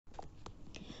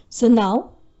So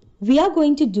now we are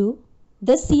going to do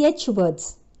the CH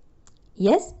words.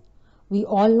 Yes, we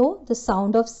all know the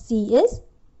sound of C is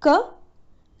K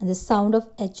and the sound of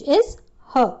H is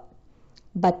H.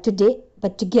 But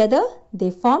together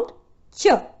they formed Ch.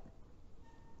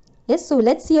 Yes, so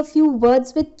let's see a few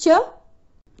words with Ch.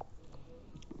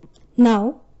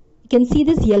 Now you can see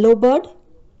this yellow bird.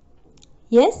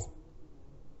 Yes.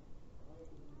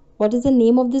 What is the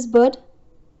name of this bird?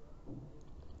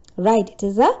 Right, it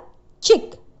is a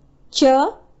chick. Ch,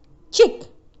 chick.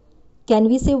 Can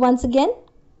we say once again?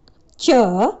 Ch,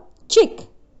 chick.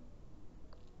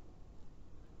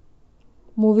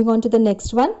 Moving on to the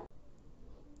next one.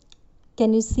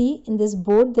 Can you see in this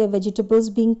board the vegetables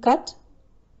being cut?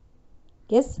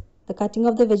 Yes, the cutting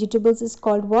of the vegetables is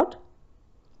called what?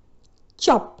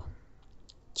 Chop.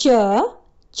 Ch,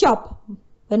 chop.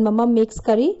 When mama makes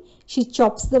curry, she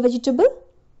chops the vegetable.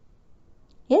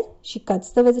 Yes, she cuts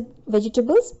the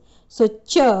vegetables. So,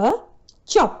 ch,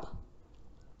 chop.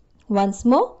 Once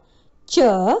more, ch,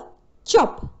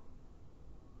 chop.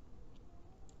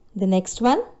 The next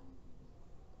one.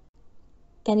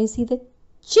 Can you see the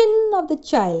chin of the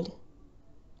child?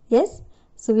 Yes,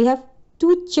 so we have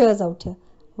two ch's out here.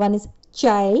 One is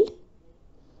child,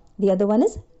 the other one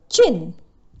is chin.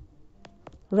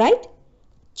 Right?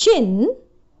 Chin,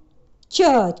 ch,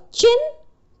 chin,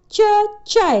 ch,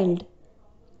 child.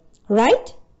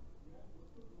 Right?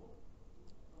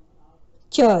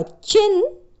 Ch,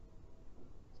 chin,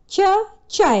 ch,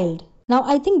 child. Now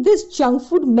I think this junk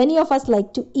food many of us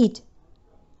like to eat.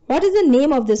 What is the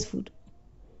name of this food?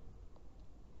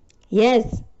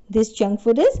 Yes, this junk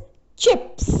food is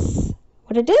chips.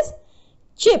 What it is?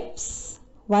 Chips.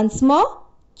 Once more,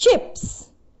 chips.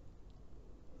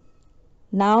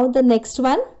 Now the next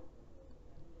one.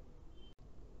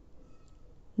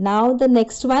 Now the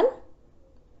next one.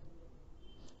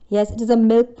 Yes, it is a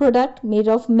milk product made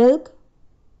of milk.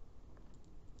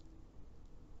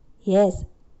 Yes.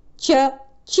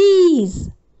 Cheese.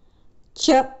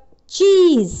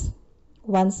 Cheese.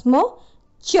 Once more.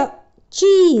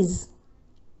 Cheese.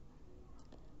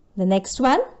 The next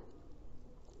one.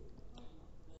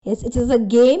 Yes, it is a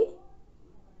game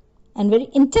and very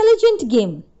intelligent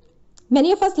game.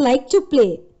 Many of us like to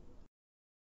play.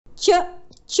 Chess.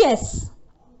 Chess.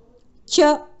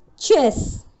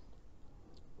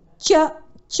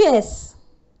 Chess.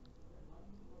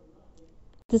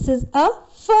 This is a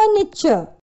furniture.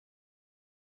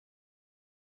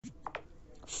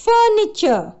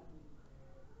 Furniture.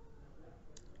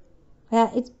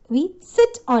 We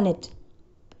sit on it.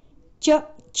 Chair.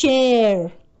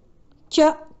 Chair.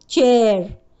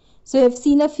 So you have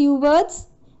seen a few words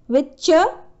with ch.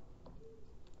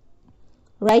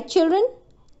 Right, children?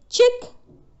 Chick,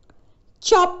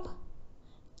 chop,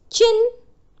 chin,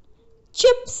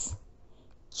 chips,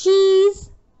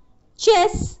 cheese,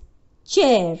 chess,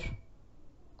 chair.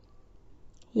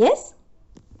 Yes?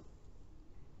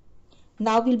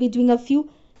 Now we'll be doing a few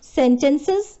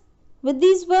sentences with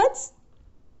these words.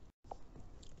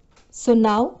 So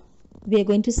now we are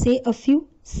going to say a few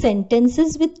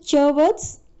sentences with ch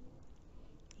words.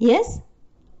 Yes?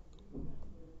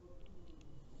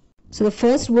 So the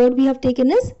first word we have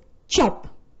taken is chop.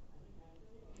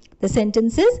 The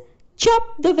sentence is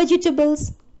chop the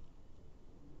vegetables.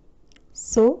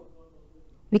 So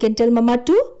we can tell mama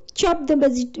to chop the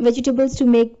vegetables to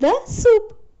make the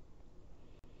soup.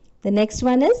 The next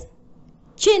one is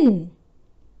chin.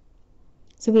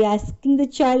 So we are asking the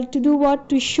child to do what?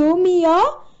 To show me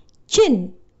your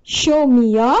chin. Show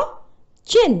me your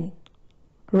chin.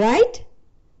 Right?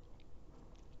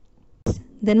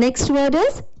 The next word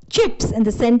is chips, and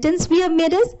the sentence we have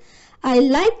made is I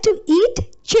like to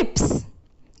eat chips.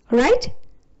 Right?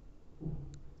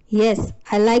 Yes,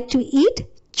 I like to eat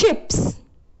chips.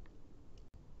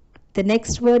 The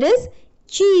next word is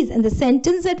cheese, and the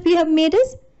sentence that we have made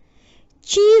is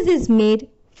cheese is made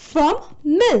from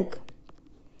milk.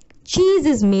 Cheese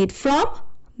is made from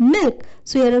milk.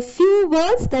 So here are a few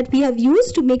words that we have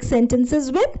used to make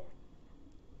sentences with.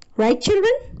 Right,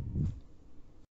 children?